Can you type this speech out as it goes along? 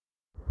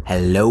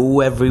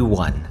Hello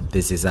everyone,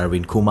 this is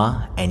Arwind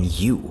Kumar and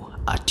you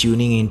are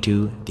tuning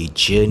into the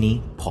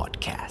Journey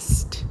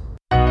Podcast.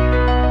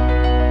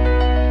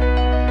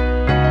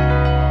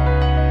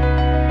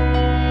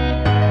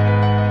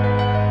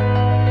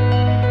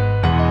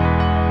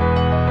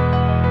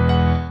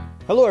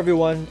 Hello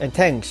everyone, and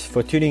thanks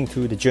for tuning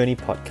to the Journey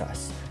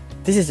Podcast.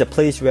 This is a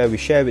place where we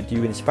share with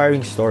you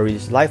inspiring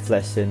stories, life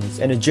lessons,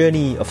 and a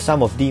journey of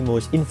some of the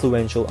most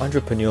influential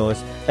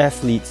entrepreneurs,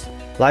 athletes,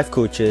 life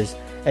coaches,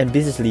 and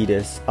business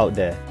leaders out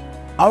there.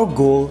 Our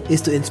goal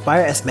is to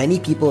inspire as many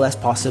people as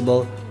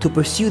possible to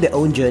pursue their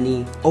own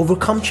journey,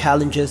 overcome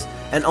challenges,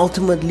 and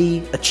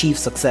ultimately achieve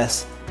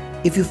success.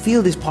 If you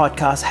feel this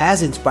podcast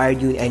has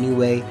inspired you in any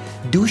way,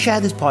 do share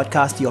this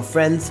podcast to your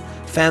friends,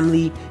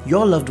 family,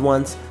 your loved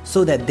ones,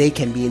 so that they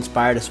can be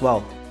inspired as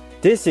well.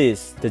 This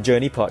is the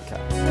Journey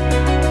Podcast.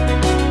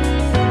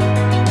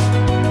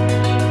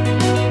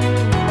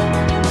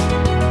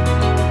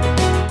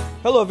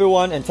 Hello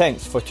everyone, and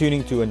thanks for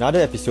tuning to another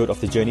episode of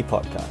the Journey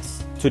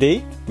Podcast.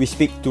 Today, we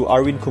speak to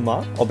Arwind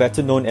Kumar, or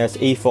better known as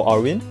A for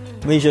Arwind,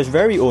 Malaysia's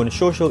very own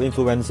social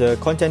influencer,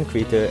 content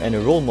creator, and a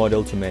role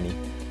model to many.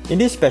 In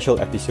this special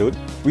episode,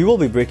 we will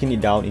be breaking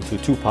it down into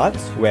two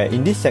parts, where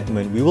in this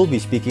segment, we will be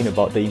speaking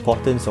about the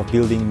importance of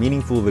building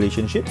meaningful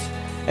relationships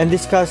and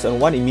discuss on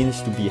what it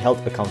means to be held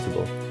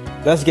accountable.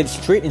 Let's get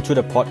straight into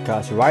the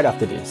podcast right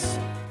after this.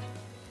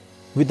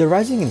 With the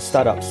rising in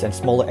startups and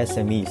smaller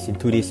SMEs in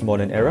today's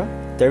modern era,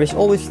 there is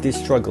always this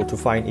struggle to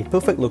find a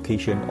perfect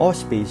location or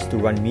space to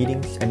run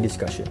meetings and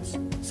discussions.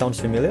 Sounds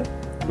familiar?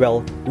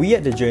 Well, we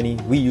at The Journey,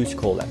 we use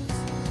Colabs.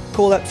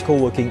 Colabs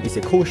Co-working is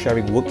a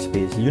co-sharing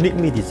workspace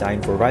uniquely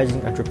designed for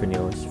rising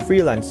entrepreneurs,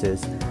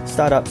 freelancers,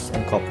 startups,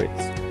 and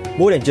corporates.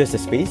 More than just a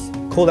space,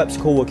 Colabs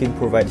Co-working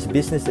provides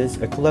businesses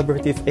a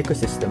collaborative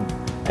ecosystem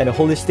and a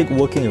holistic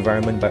working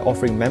environment by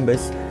offering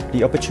members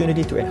the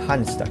opportunity to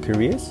enhance their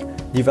careers,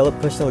 develop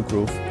personal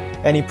growth,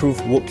 and improve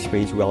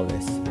workspace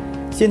wellness.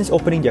 Since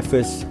opening their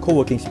first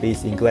co-working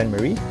space in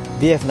Glenmarie,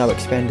 they have now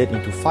expanded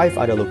into 5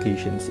 other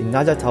locations in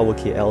Naja Tower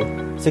KL,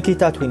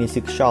 Sekitar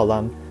 26 Shah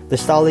Alam, the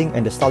Starling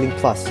and the Starling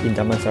Plus in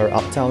Damansara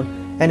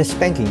Uptown, and a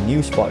spanking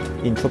new spot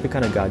in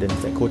Tropicana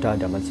Gardens at Kota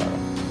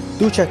Damansara.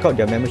 Do check out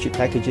their membership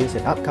packages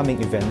and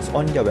upcoming events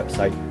on their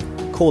website,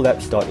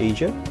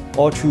 colabs.asia,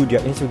 or through their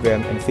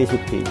Instagram and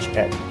Facebook page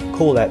at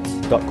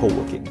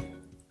colabs.coworking.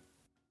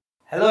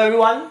 Hello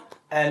everyone,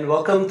 and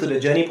welcome to the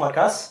Journey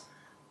Podcast.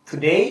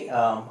 Today,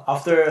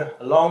 after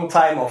a long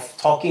time of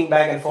talking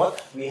back and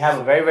forth, we have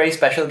a very, very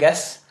special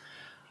guest.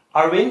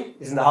 Arwind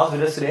is in the house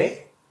with us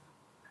today.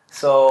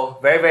 So,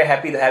 very, very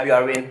happy to have you,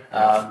 Arwind.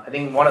 I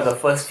think one of the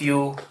first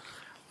few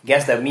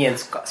guests that me and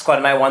Scott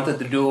and I wanted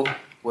to do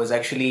was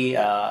actually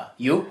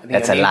you. I think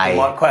That's your a name lie. came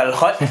out quite a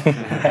lot.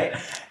 Right?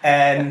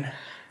 And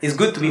it's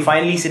good to be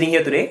finally sitting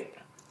here today.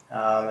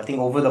 I think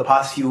over the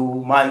past few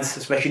months,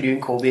 especially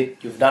during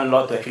COVID, you've done a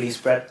lot to actually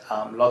spread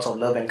lots of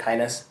love and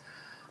kindness.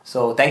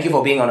 So thank you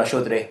for being on our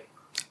show today.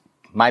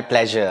 My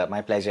pleasure.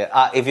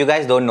 If you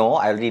guys don't know,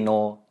 I already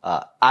know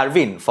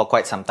Arwind for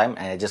quite some time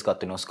and I just got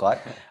to know Scott.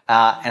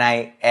 And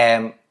I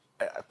am,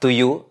 to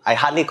you, I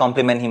hardly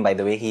compliment him by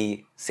the way,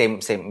 he same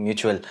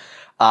mutual.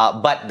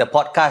 But the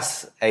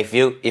podcast, if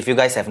you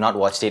guys have not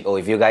watched it or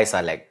if you guys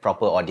are like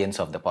proper audience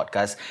of the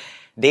podcast,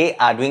 they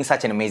are doing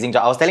such an amazing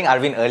job. I was telling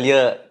Arwind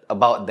earlier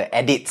about the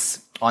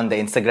edits on the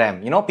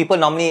Instagram. You know, people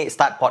normally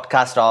start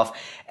podcast off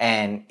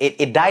and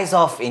it dies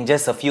off in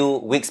just a few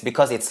weeks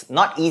because it's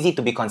not easy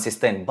to be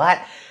consistent.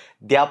 But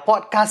their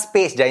podcast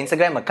page, their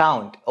Instagram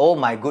account, oh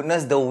my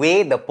goodness, the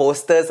way the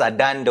posters are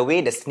done, the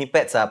way the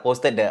snippets are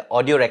posted, the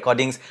audio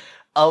recordings,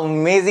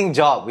 amazing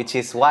job, which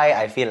is why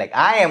I feel like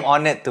I am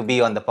honored to be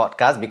on the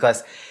podcast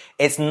because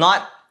it's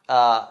not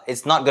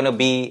going to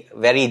be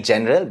very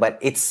general, but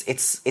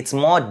it's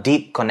more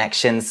deep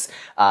connections,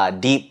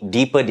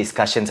 deeper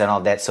discussions and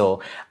all that.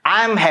 So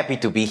I'm happy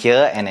to be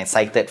here and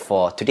excited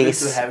for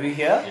today's. Good to have you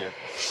here.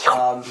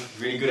 Yeah.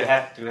 Really good to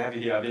have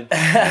you here, Arwind.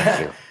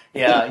 Thank you.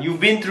 Yeah, you've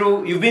been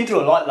through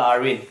a lot,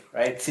 Arwind,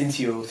 right? Since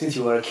you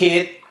were a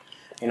kid,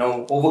 you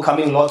know,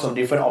 overcoming lots of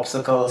different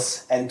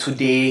obstacles, and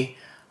today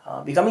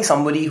becoming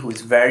somebody who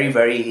is very,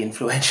 very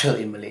influential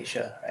in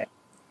Malaysia, right?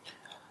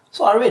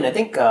 So Arwind, I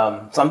think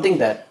something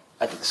that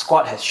I think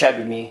Scott has shared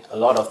with me a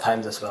lot of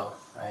times as well,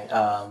 right?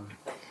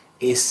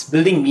 Is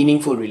building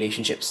meaningful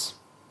relationships,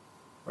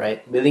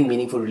 right? Building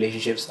meaningful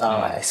relationships.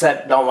 I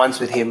sat down once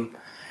with him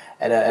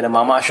at a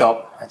mama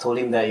shop. I told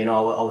him that, you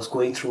know, I was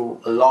going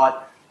through a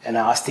lot, and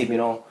I asked him, you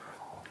know,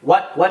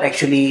 what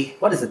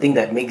is the thing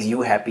that makes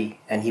you happy?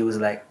 And he was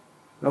like,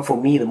 you know,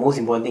 for me, the most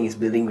important thing is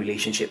building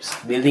relationships,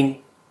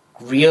 building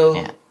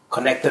real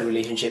connected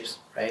relationships,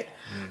 right?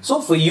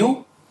 So for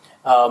you,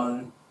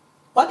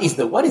 what is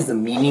the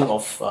meaning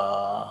of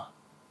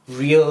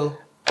real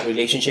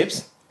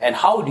relationships, and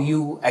how do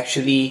you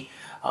actually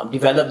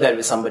develop that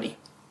with somebody?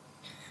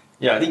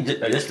 Yeah, I think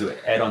just to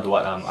add on to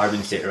what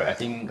Arwind said, right? I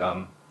think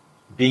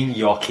being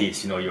your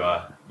case, you know,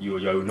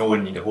 you're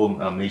known in the whole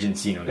Malaysian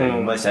scene,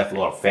 you must have a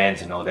lot of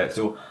fans and all that.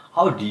 So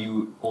how do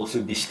you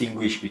also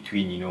distinguish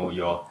between, you know,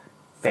 your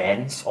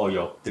fans or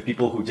the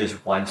people who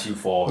just want you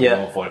for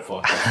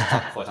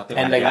for something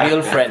And like like that.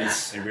 real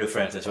friends. And real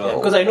friends as well.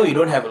 Because I know you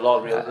don't have a lot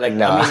of real, like,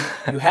 No. I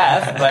mean, you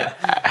have, but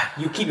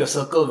you keep your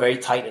circle very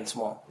tight and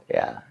small.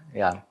 Yeah.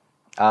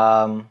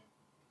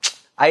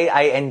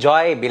 I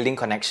enjoy building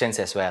connections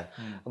as well.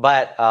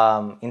 But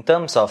in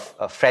terms of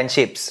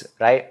friendships,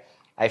 right?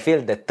 I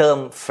feel the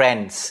term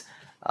friends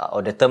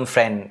or the term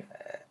friend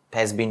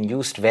has been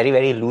used very,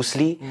 very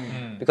loosely.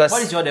 Because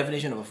What is your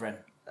definition of a friend?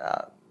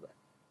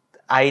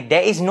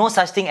 there is no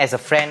such thing as a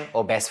friend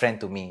or best friend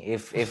to me.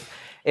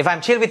 If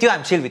I'm chill with you,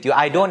 I'm chill with you.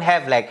 I don't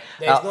have like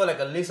There's no like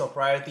a list of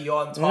priority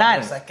on top none.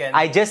 or second.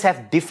 I just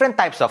have different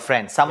types of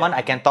friends. Someone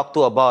I can talk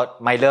to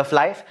about my love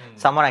life.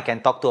 Someone I can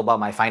talk to about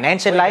my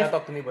financial Why life. can't you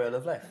talk to me about your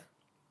love life?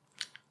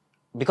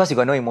 Because you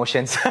got no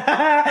emotions.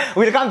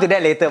 We'll come to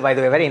that later, by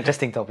the way. Very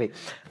interesting topic.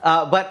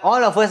 But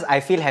all of us,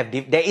 I feel, have...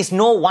 there is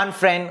no one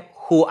friend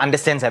who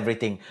understands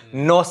everything.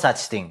 No such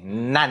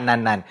thing.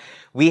 None.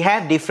 We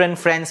have different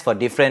friends for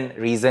different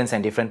reasons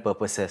and different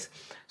purposes.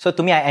 So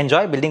to me, I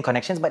enjoy building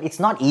connections, but it's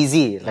not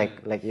easy,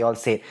 like you all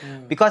said.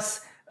 Because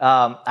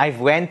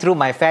I've went through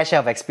my fair share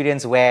of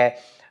experience where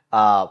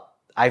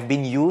I've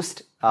been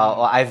used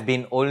or I've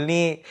been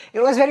only...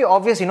 It was very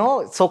obvious,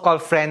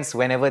 so-called friends,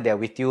 whenever they're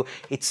with you,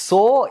 it's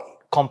so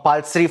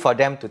compulsory for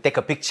them to take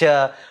a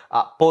picture,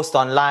 post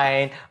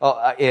online,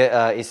 or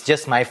it's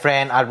just my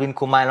friend, Arwind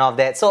Kumar and all of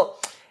that. So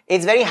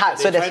it's very hard.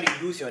 They try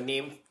to use your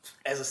name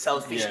as a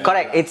selfish.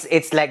 Correct.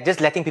 It's like just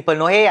letting people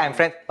know, hey, I'm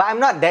friends. But I'm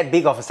not that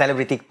big of a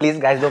celebrity. Please,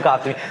 guys, don't come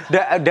after me.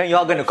 Then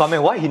you're going to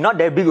comment, why? He's not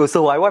that big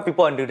also. Why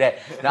people want to do that?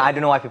 No, I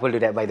don't know why people do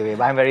that, by the way.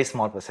 But I'm a very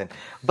small person.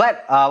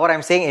 But what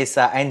I'm saying is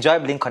I enjoy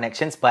building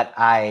connections, but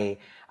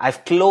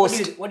I've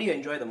closed... What do you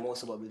enjoy the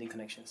most about building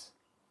connections?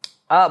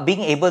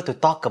 Being able to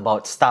talk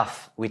about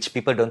stuff which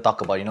people don't talk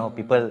about.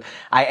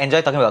 I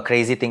enjoy talking about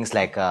crazy things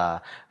like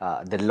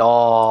the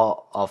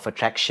law of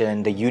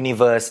attraction, the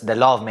universe, the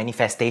law of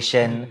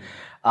manifestation,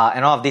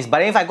 and all of this.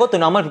 But if I go to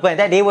normal people and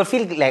that, they will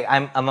feel like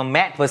I'm a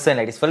mad person,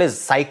 like this fellow is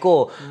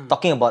psycho,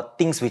 talking about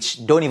things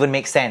which don't even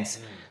make sense.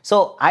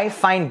 So I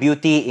find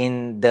beauty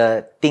in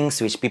the things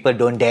which people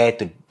don't dare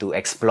to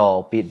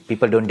explore,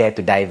 people don't dare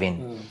to dive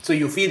in. So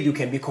you feel you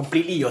can be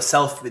completely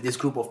yourself with this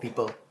group of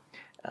people?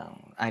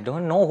 I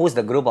don't know who's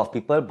the group of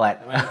people,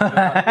 but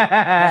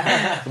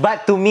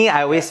but to me,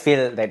 I always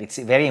feel that it's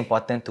very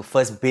important to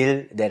first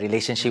build the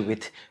relationship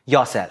with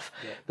yourself.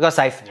 Because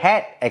I've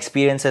had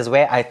experiences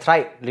where I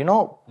tried,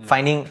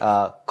 finding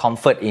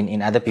comfort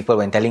in other people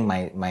when telling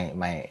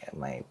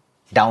my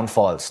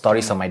downfalls,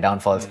 stories of my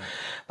downfalls.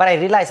 But I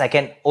realized I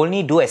can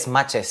only do as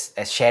much as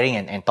sharing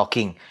and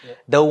talking.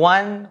 The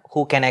one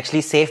who can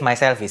actually save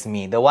myself is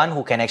me. The one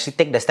who can actually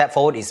take the step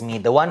forward is me.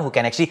 The one who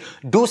can actually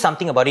do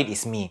something about it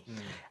is me.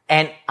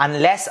 And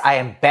unless I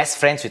am best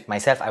friends with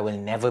myself, I will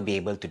never be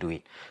able to do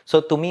it. So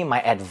to me, my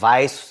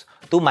advice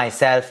to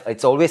myself,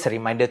 it's always a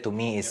reminder to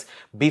me is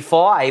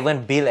before I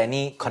even build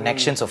any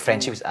connections or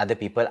friendships with other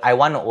people, I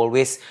want to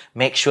always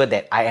make sure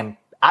that I am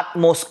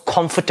utmost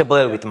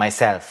comfortable with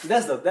myself.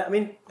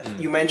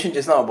 You mentioned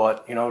just now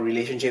about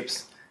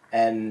relationships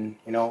and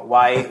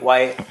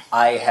why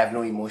I have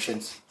no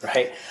emotions,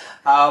 right?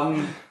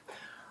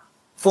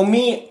 For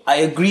me, I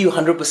agree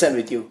 100%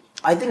 with you.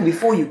 I think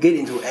before you get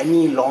into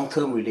any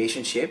long-term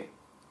relationship,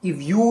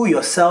 if you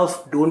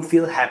yourself don't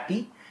feel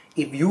happy,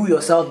 if you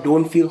yourself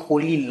don't feel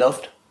wholly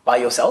loved by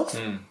yourself,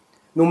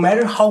 no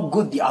matter how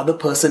good the other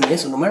person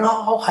is, or no matter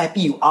how happy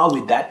you are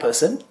with that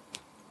person,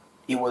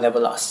 it will never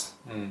last.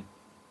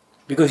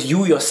 Because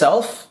you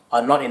yourself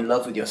are not in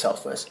love with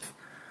yourself first.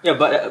 Yeah,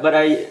 but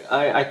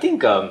I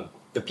think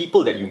the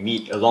people that you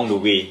meet along the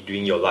way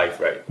during your life,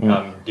 right?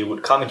 They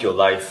would come into your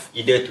life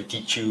either to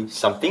teach you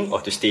something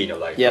or to stay in your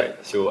life,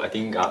 right? So I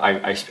think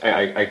I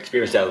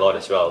experienced that a lot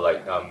as well.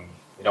 Like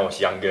when I was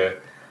younger,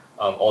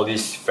 all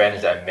these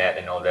friends that I met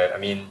and all that. I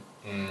mean,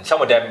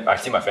 some of them are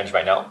still my friends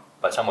right now,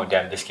 but some of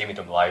them just came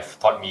into my life,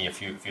 taught me a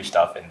few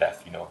stuff and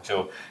left.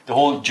 So the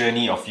whole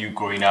journey of you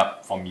growing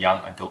up from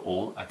young until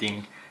old, I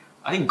think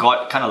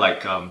God kind of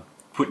like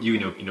put you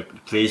in a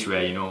place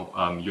where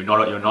you're not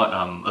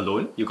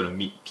alone. You're gonna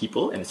meet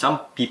people, and some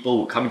people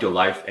will come into your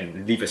life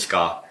and leave a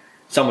scar.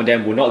 Some of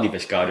them will not leave a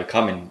scar. They'll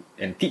come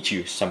and teach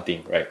you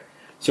something, right?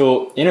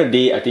 So end of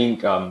the day, I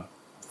think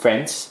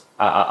friends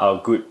are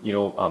a good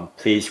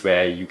place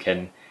where you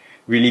can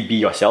really be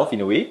yourself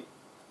in a way.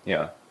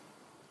 Yeah.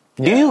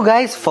 Do you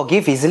guys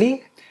forgive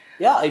easily?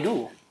 Yeah, I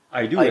do.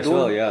 I do as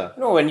well, yeah.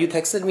 When you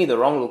texted me the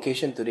wrong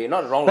location today,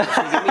 not wrong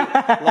location, give me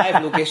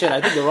live location.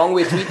 I took the wrong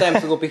way 3 times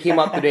to go pick him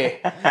up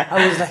today.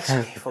 I was like,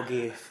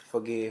 okay,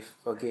 forgive.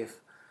 Okay.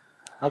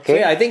 So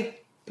yeah, I think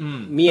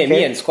me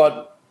and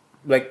Scott,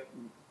 like,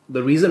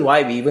 the reason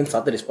why we even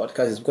started this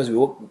podcast is because we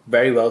work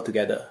very well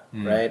together,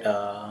 right?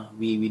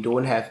 We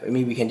don't have,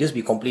 we can just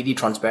be completely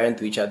transparent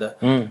to each other.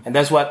 And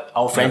that's what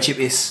our friendship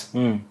is,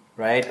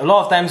 right? A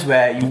lot of times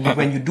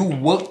when you do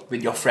work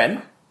with your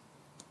friend,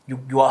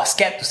 you are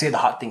scared to say the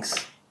hard things.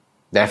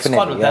 Definitely.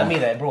 Scott will tell me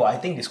that, bro, I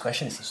think this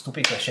question is a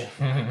stupid question.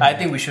 I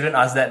think we shouldn't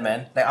ask that,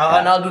 man. Like,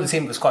 and I'll do the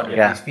same with Scott. He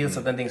feels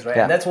certain things, right?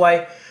 And that's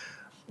why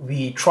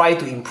we try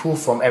to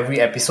improve from every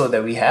episode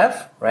that we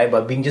have, right?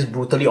 But being just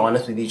brutally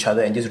honest with each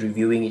other and just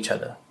reviewing each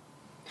other.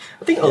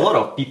 I think a lot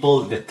of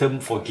people, the term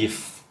forgive,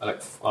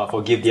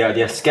 forgive, they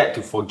are scared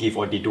to forgive,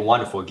 or they don't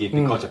want to forgive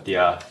because of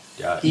their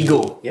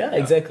Ego. Yeah,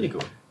 exactly.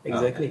 Ego.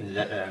 Exactly.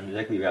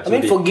 Exactly. Yeah. I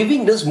mean,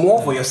 forgiving does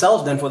more for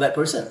yourself than for that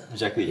person.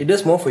 Exactly. It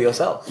does more for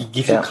yourself. It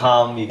gives you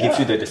calm. It gives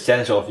you the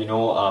sense of, I'm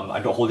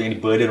not holding any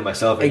burden on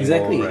myself anymore.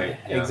 Exactly. Right?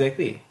 Yeah.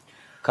 Exactly.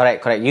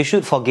 Correct. You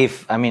should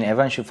forgive. I mean,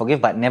 everyone should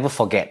forgive, but never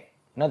forget.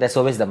 That's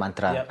always the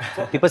mantra.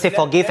 Yep. People say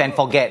forgive and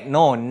forget.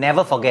 No,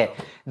 never forget.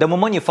 The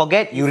moment you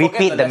forget, you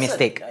repeat the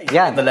mistake.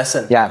 Yeah, the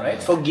lesson. Yeah.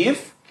 Right?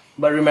 Forgive,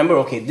 but remember,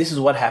 okay, this is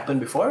what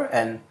happened before,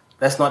 and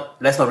let's not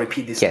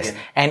repeat this again.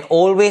 And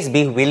always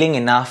be willing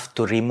enough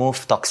to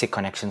remove toxic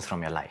connections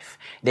from your life.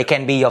 They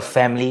can be your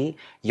family,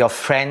 your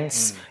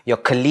friends, your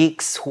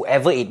colleagues,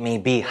 whoever it may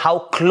be, how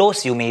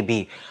close you may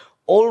be.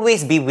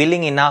 Always be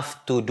willing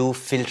enough to do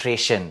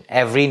filtration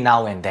every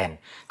now and then.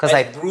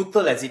 As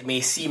brutal as it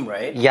may seem,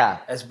 right? Yeah.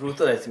 As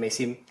brutal as it may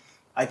seem,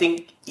 I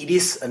think it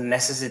is a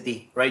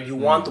necessity, right? You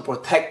want to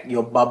protect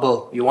your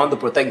bubble. You want to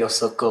protect your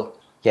circle.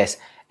 Yes.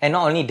 And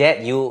not only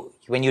that,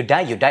 when you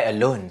die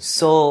alone.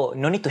 So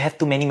no need to have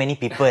too many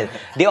people.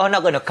 They are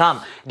not going to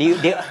come.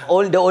 The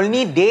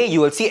only day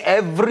you will see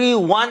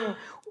everyone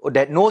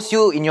that knows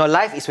you in your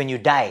life is when you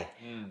die.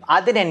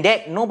 Other than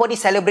that, nobody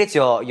celebrates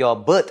your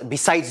birth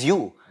besides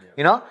you.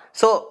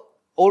 So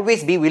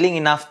always be willing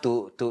enough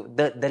to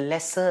the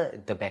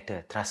lesser the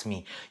better, trust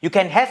me. You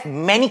can have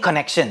many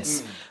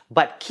connections,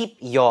 but keep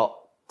your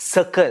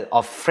circle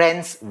of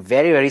friends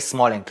very, very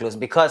small and close,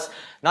 because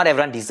not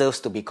everyone deserves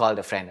to be called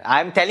a friend.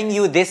 I'm telling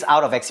you this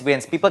out of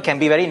experience. People can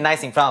be very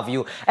nice in front of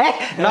you.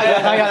 Not you.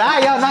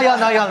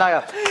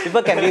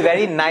 People can be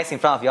very nice in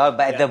front of you,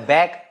 but at the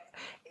back,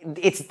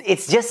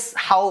 it's just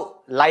how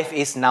life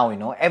is now.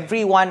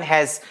 Everyone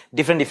has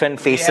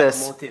different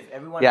faces. They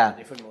have a motive. Everyone has a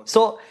different motive.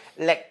 So,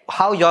 like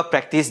how you all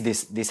practice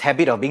this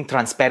habit of being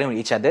transparent with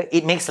each other,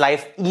 it makes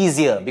life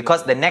easier,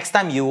 because the next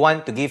time you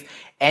want to give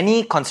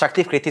any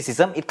constructive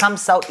criticism, it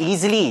comes out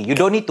easily. You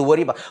don't need to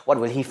worry about what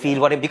will he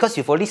feel, because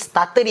you've already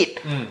started it.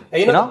 And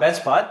you know the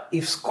best part?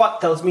 If Scott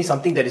tells me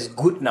something that is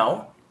good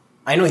now,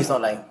 I know he's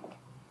not lying.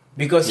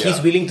 Because he's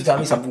willing to tell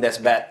me something that's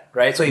bad,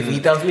 right? So if he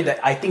tells me that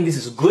I think this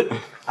is good,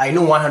 I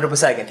know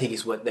 100% I can take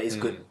his word that is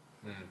good.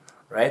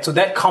 Right? So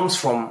that comes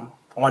from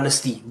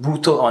honesty,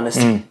 brutal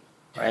honesty.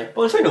 Right?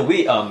 Also, in a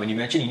way, when you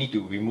mentioned you need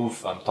to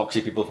remove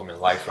toxic people from your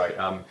life, right?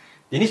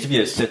 There needs to be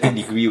a certain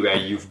degree where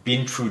you've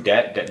been through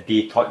that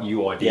they taught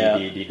you, or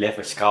they left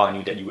a scar on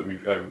you, that you would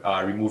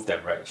remove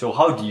them, right? So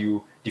how do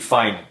you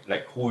define,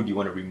 like, who do you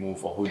want to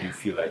remove, or who do you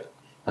feel like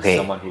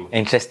someone who...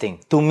 Interesting.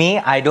 To me,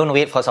 I don't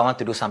wait for someone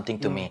to do something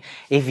to me.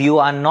 If you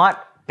are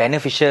not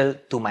beneficial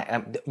to my...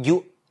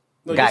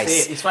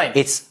 guys, just say it.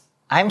 It's fine.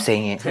 I'm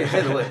saying it.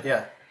 Say the word,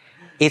 yeah.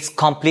 It's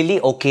completely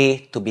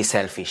okay to be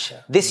selfish.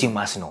 This you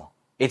must know.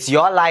 It's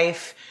your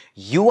life.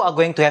 You are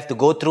going to have to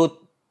go through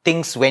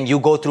things when you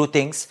go through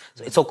things.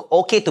 So it's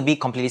okay to be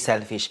completely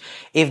selfish.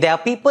 If there are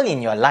people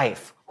in your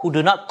life who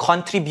do not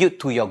contribute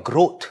to your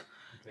growth,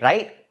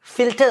 right?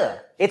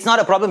 Filter. It's not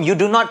a problem. You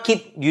do not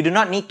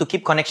need to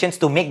keep connections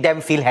to make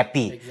them feel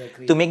happy.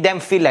 Exactly. To make them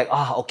feel like,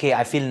 okay,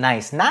 I feel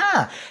nice.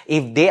 Nah.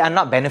 If they are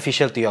not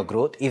beneficial to your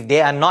growth, if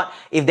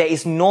there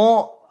is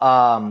no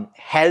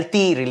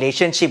healthy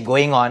relationship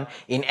going on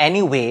in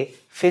any way,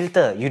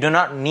 filter. You do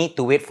not need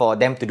to wait for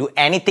them to do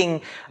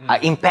anything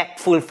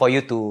impactful for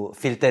you to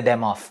filter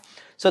them off.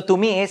 So to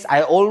me,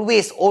 I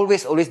always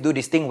do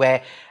this thing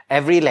where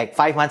every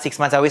 5 months, 6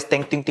 months, I always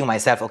think to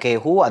myself, okay,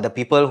 who are the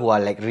people who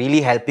are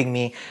really helping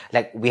me?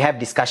 Like, we have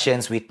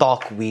discussions, we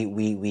talk,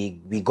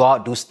 we go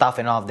out, do stuff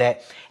and all of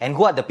that. And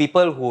who are the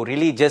people who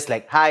really just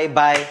hi,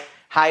 bye.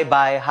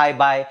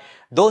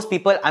 Those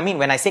people, I mean,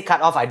 when I say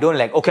cut off, I don't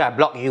okay, I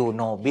block you.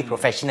 No, be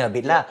professional a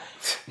bit lah.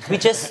 We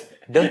just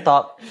don't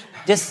talk.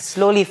 Just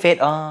slowly fade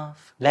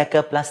off like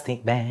a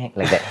plastic bag,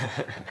 like that.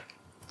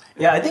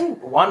 Yeah, I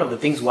think one of the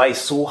things why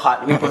it's so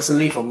hard, I mean,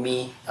 personally for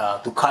me,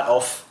 to cut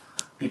off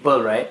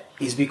people, right,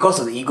 is because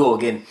of the ego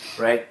again,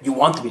 right? You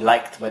want to be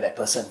liked by that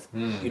person.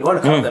 You don't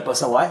want to cut off that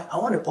person. Why? I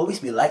want to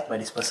always be liked by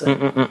this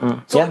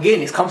person. So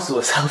again, it comes to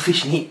a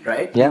selfish need,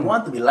 right? You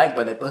want to be liked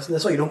by that person.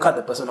 That's why you don't cut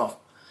that person off.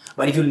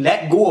 But if you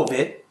let go of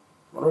it,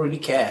 I don't really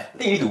care. I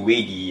think you need to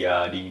weigh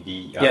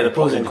the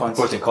pros and cons.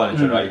 Pros and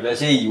cons, right? If let's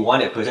say you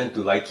want that person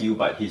to like you,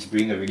 but he's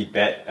bringing a really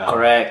bad,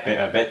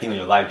 bad thing in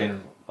your life,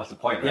 then what's the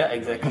point? Right? Yeah,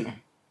 exactly.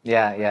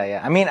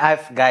 Yeah. I mean,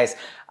 I've had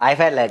I've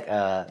had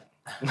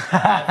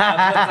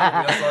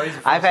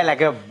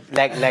like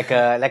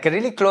a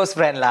really close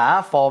friend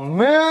for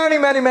many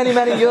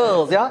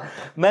years, yeah,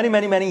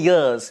 many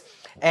years,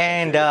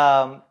 and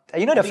the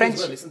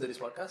friendship. Listen to this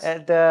podcast.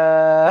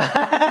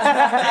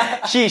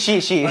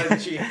 She.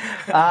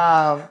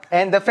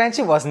 And the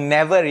friendship was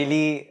never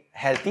really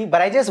healthy,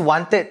 but I just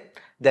wanted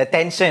the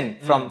attention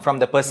from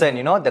the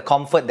person, the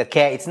comfort, the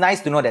care. It's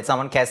nice to know that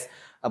someone cares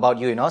about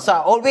you, So I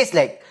always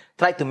like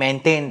try to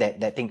maintain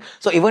that thing.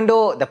 So even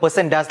though the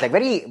person does like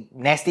very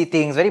nasty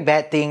things, very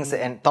bad things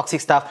and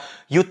toxic stuff,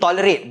 you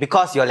tolerate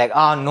because you're like,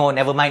 oh no,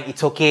 never mind,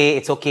 it's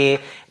okay.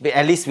 But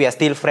at least we are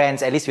still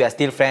friends.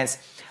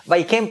 But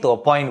it came to a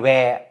point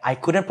where I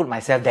couldn't put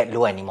myself that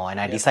low anymore. And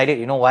I decided,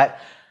 you know what?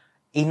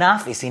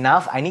 Enough is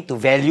enough. I need to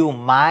value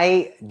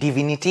my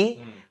divinity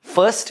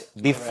first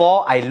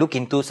before I look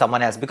into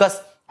someone else.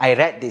 Because I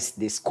read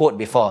this quote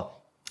before.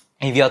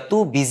 If you're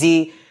too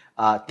busy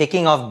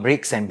taking off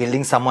bricks and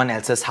building someone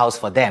else's house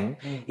for them,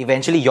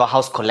 eventually your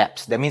house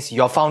collapses. That means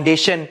your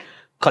foundation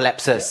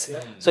collapses.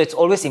 So it's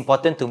always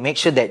important to make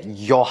sure that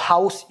your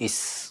house is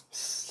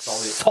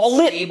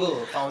solid,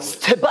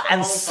 stable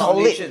and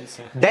solid.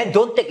 Then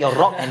don't take your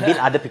rock and build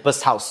other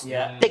people's house.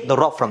 Take the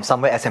rock from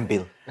somewhere else and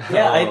build.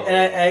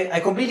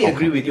 I completely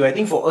agree with you. I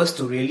think for us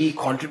to really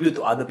contribute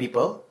to other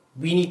people,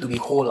 we need to be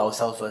whole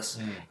ourselves first.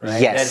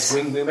 Right? Yes.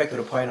 That's going back to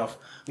the point of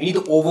we need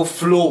to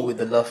overflow with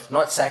the love,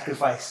 not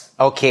sacrifice.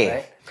 Okay.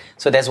 Right?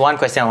 So there's one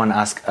question I want to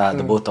ask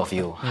the both of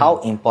you. How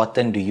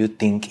important do you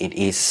think it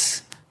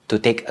is to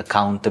take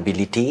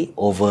accountability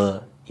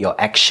over your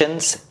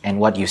actions and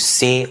what you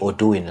say or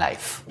do in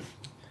life?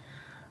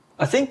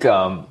 I think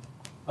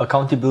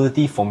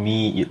accountability for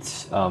me,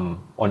 it's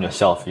on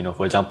yourself.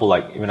 For example,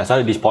 like when I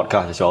started this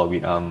podcast as well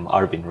with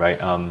Arwind, right?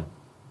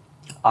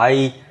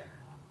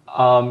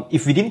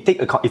 If I didn't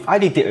take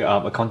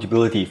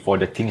accountability for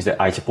the things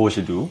that I supposed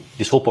to do,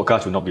 this whole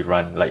podcast would not be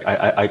run. Like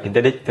I can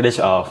tell this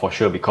for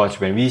sure, because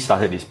when we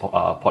started this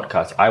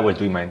podcast, I was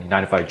doing my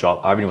 9-to-5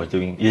 job. Arwind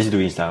is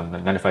doing his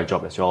 9-to-5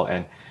 job as well,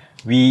 and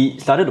we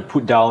started to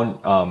put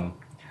down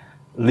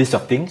list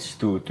of things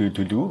to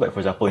do. Like for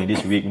example, in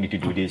this week, we need to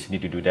do this, we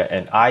need to do that.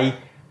 And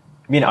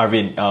me and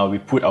Arwind, we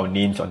put our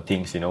names on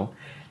things,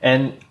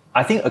 And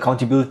I think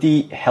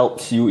accountability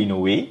helps you in a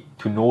way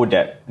to know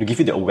that, to give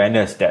you the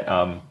awareness that,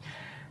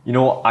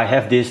 I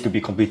have this to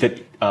be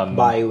completed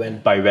By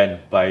when?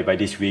 By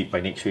this week, by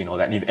next week, and all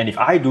that. And if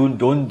I don't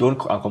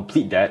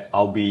complete that,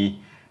 I'll be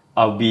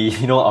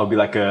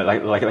like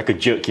a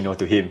jerk,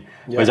 to him.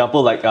 For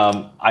example, like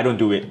I don't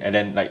do it, and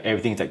then like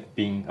everything's like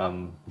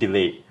being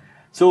delayed.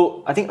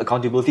 So I think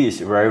accountability is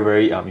very,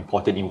 very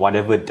important in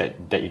whatever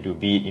that you do,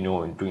 be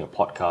it, doing a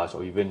podcast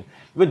or even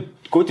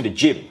go to the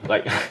gym.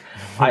 Like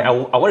I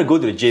want to go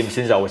to the gym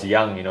since I was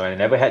young, and I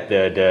never had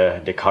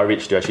the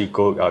courage to actually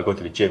go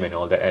to the gym and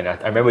all that. And I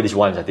remember this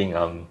once, I think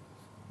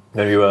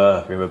when we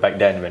were back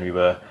then, when we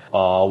were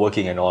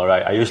working and all,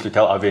 right, I used to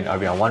tell Arwind,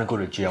 I want to go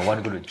to the gym. I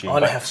want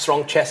to have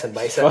strong chest and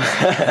biceps.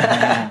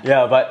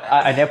 Yeah, but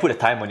I never put a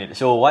time on it.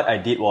 So what I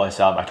did was,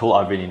 I told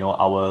Arwind,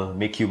 I will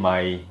make you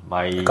my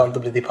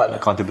accountability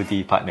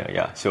partner.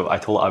 Yeah. So I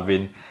told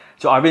Arwind.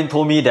 So Arwind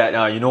told me that,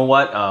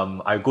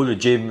 I go to the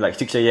gym like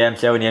 6 a.m.,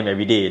 7 a.m.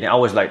 every day. And I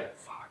was like,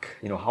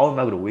 how am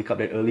I going to wake up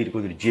that early to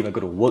go to the gym? I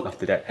got to work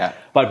after that. Yeah.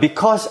 But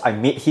because I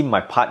made him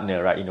my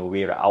partner, right, in a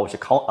way, right, I was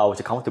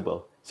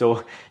accountable.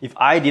 So if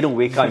I didn't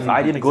wake up, if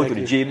I didn't go to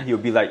the gym, he'll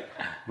be like,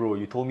 bro,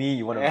 you told me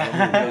you want to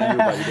tell you,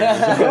 but you didn't.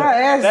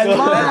 That's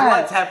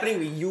what's happening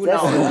with you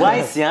now. That's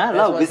wise, yeah? A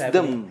lot of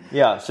wisdom. Happening.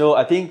 Yeah, so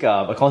I think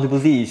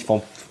accountability is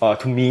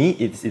to me,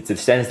 it's a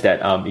sense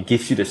that it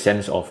gives you the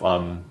sense of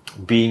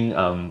being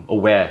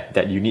aware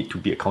that you need to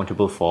be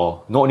accountable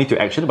for not only to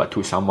action but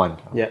to someone.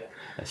 Yeah.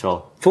 That's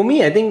all. For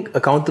me, I think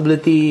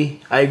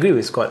accountability, I agree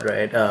with Scott,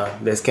 right?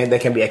 There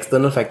can be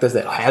external factors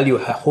that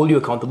hold you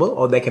accountable,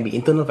 or there can be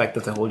internal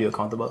factors that hold you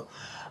accountable.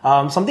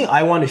 Something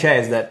I want to share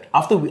is that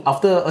after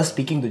us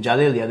speaking to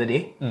Jalil the other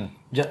day,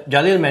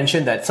 Jalil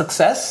mentioned that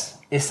success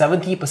is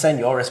 70%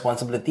 your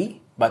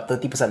responsibility, but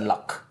 30%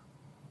 luck.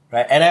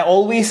 Right? And I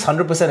always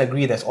 100%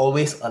 agree there's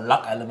always a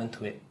luck element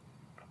to it.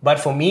 But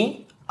for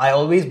me, I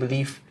always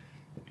believe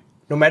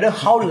no matter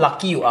how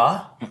lucky you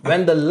are,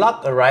 when the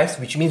luck arrives,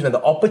 which means when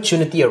the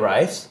opportunity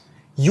arrives,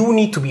 you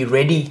need to be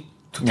ready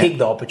to take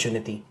the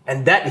opportunity.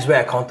 And that is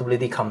where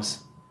accountability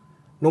comes.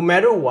 No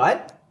matter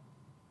what,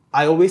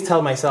 I always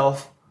tell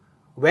myself,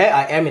 where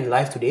I am in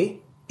life today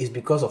is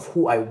because of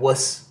who I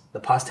was the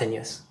past 10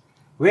 years.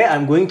 Where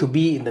I'm going to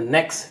be in the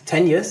next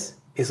 10 years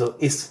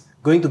is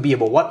going to be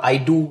about what I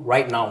do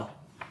right now.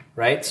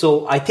 Right?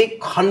 So I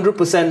take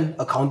 100%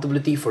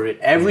 accountability for it.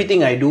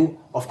 Everything I do,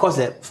 of course,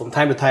 that from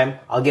time to time,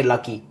 I'll get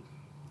lucky.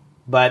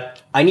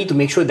 But I need to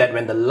make sure that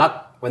when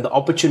the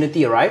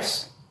opportunity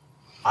arrives,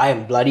 I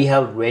am bloody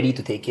hell ready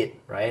to take it.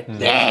 Right?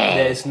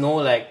 There's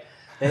no,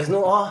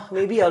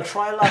 maybe I'll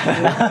try luck.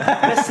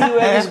 Let's see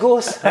where this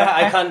goes.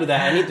 I can't do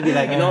that. I need to be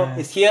like,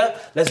 it's here,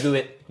 let's do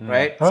it.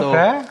 Right?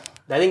 Okay.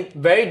 So I think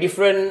very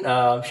different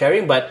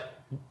sharing, but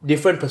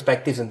different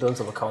perspectives in terms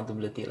of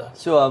accountability.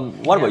 So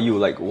what about you?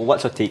 Like,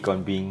 what's your take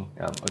on being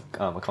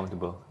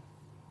accountable?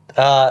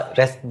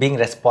 Being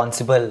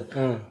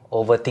responsible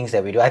over things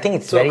that we do. I think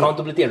it's so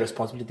accountability and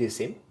responsibility is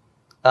the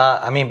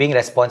same? Being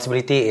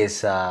responsibility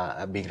is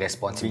being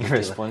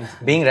responsible.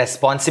 Being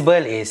responsible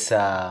is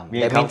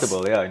being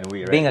accountable, in a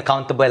way, right? Being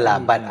accountable,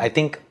 but I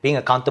think being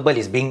accountable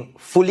is being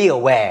fully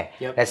aware.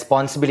 Yep.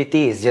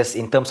 Responsibility is just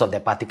in terms of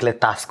that particular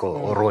task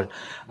or role.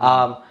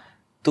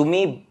 To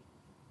me,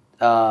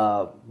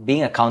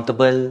 being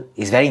accountable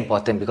is very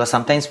important because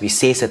sometimes we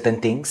say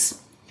certain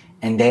things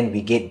and then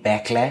we get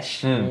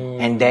backlash.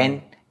 And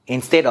then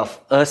instead of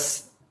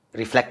us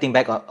reflecting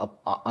back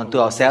onto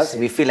ourselves,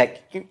 we feel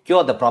like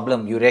you're the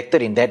problem. You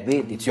reacted in that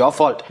way. It's your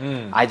fault.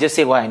 I just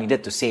said what I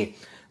needed to say.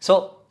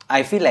 So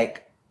I feel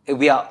like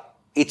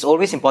it's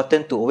always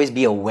important to always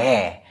be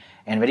aware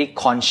and very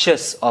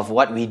conscious of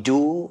what we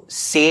do,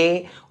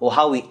 say, or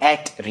how we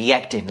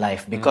react in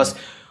life. Because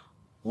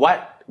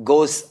what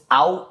goes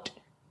out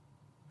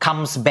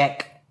comes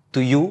back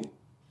to you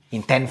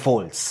in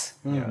tenfolds.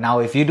 Now,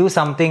 if you do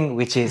something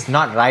which is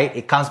not right,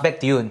 it comes back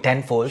to you in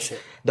tenfolds. Sure.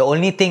 The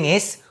only thing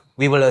is,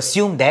 we will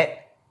assume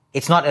that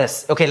it's not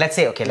us. Okay, let's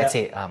say,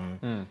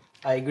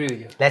 I agree with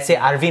you. Let's say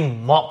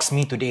Arwind mocks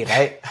me today,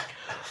 right?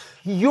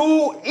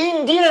 You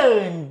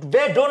Indian,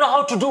 they don't know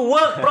how to do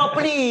work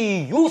properly,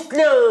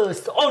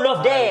 useless, all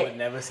of that. I would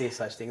never say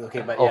such things.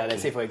 Okay, but yeah,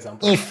 let's say for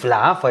example. If,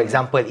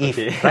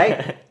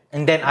 right?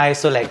 And then I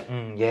also like,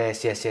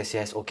 yes.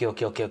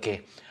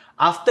 Okay.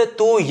 After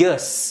 2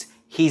 years,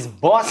 his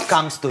boss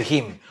comes to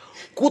him,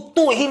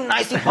 kutu him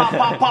nicely,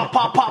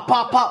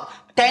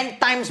 10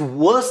 times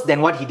worse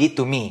than what he did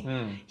to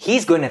me.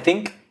 He's going to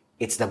think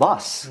it's the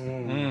boss.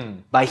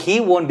 But he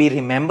won't be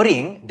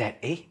remembering that,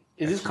 is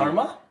this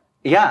karma?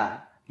 Yeah,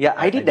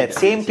 I did that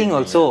same thing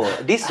also.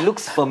 This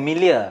looks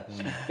familiar.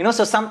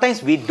 So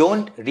sometimes we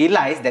don't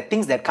realize that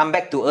things that come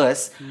back to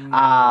us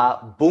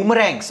are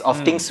boomerangs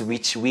of things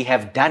which we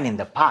have done in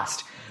the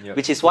past.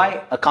 Which is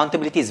why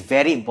accountability is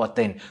very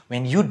important.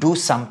 When you do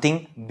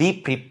something, be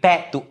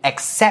prepared to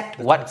accept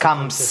what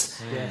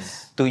comes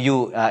to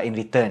you in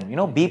return.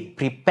 Be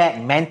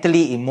prepared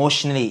mentally,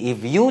 emotionally.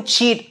 If you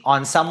cheat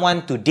on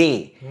someone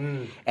today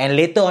and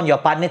later on your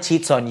partner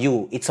cheats on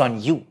you, it's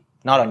on you,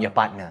 not on your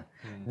partner.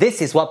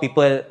 This is what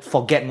people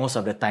forget most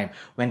of the time.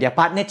 When their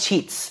partner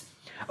cheats,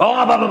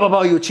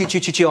 you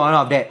cheat, all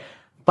of that.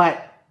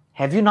 But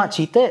have you not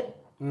cheated?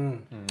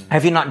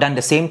 Have you not done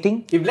the same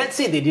thing? If let's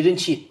say they didn't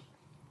cheat,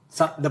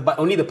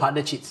 only the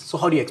partner cheats. So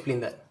how do you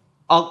explain that?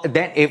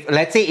 Then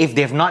let's say if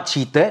they've not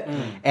cheated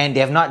and they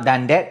have not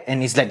done that,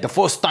 and it's like the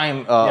first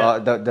time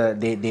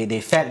they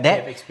felt that, they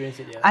have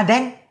experienced it, and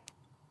then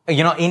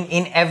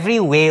in every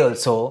way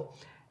also,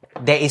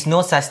 there is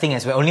no such thing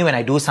as only when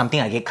I do something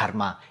I get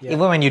karma.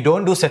 Even when you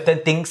don't do certain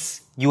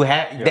things, you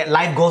have that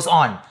life goes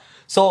on.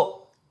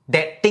 So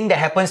that thing that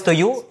happens to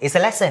you is a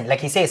lesson. Like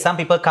he says, some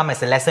people come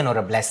as a lesson or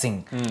a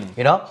blessing.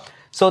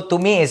 So to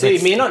me,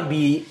 it may not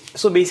be.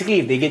 So basically,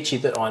 if they get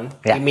cheated on,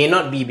 it may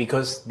not be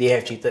because they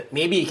have cheated.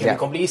 Maybe it can be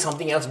completely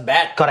something else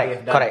bad.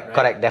 Correct,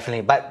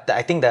 definitely. But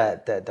I think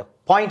the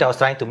point I was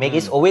trying to make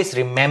is always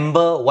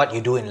remember what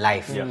you do in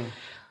life.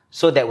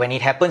 So that when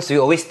it happens to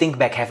you, always think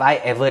back, have I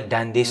ever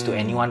done this to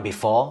anyone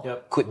before?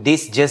 Could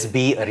this just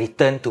be a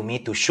return to me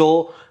to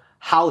show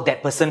how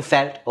that person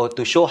felt or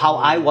to show how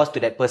I was to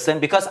that person?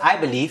 Because I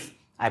believe,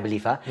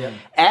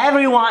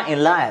 everyone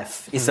in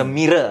life is a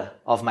mirror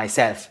of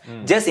myself.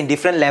 Just in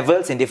different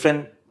levels, in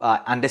different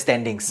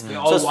understandings.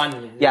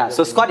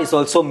 So Scott is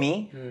also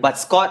me, but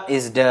Scott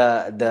is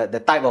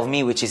the type of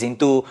me which is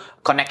into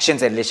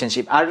connections and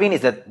relationship. Arwind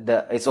is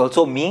it's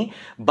also me,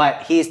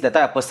 but he is the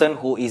type of person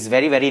who is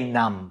very, very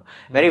numb,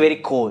 very, very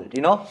cold.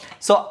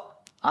 So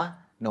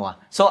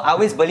So I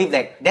always believe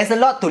that there's a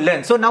lot to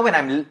learn. So now when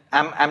I'm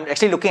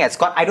actually looking at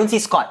Scott, I don't see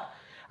Scott.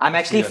 I'm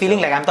actually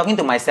feeling like I'm talking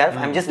to myself.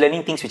 I'm just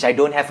learning things which I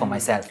don't have for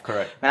myself.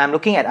 Correct. When I'm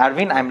looking at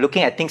Arwind, I'm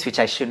looking at things which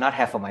I should not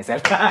have for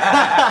myself.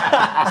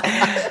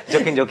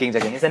 Joking.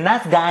 He's a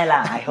nice guy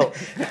I hope.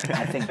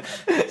 I think.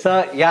 So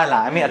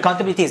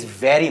accountability is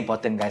very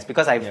important, guys,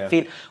 because I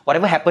feel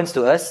whatever happens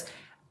to us,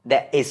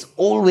 there is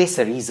always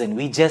a reason.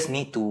 We just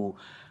need to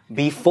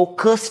be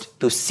focused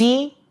to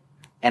see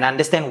and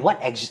understand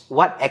what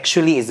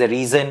actually is the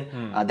reason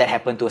that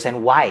happened to us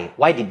and why.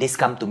 Why did this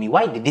come to me?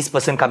 Why did this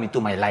person come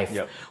into my life?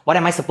 What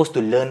am I supposed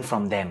to learn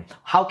from them?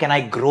 How can I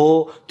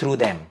grow through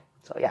them?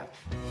 So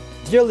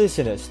Dear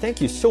listeners,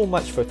 thank you so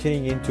much for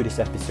tuning in to this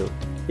episode.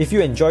 If you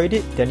enjoyed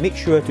it, then make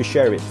sure to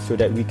share it so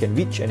that we can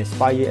reach and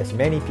inspire as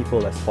many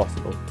people as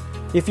possible.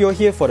 If you're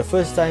here for the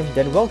first time,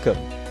 then welcome.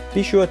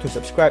 Be sure to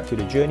subscribe to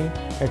The Journey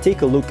and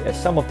take a look at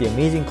some of the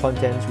amazing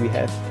contents we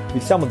have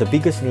with some of the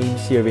biggest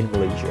names here in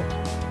Malaysia.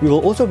 We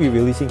will also be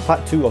releasing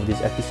part 2 of this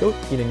episode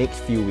in the next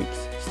few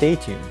weeks. Stay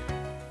tuned.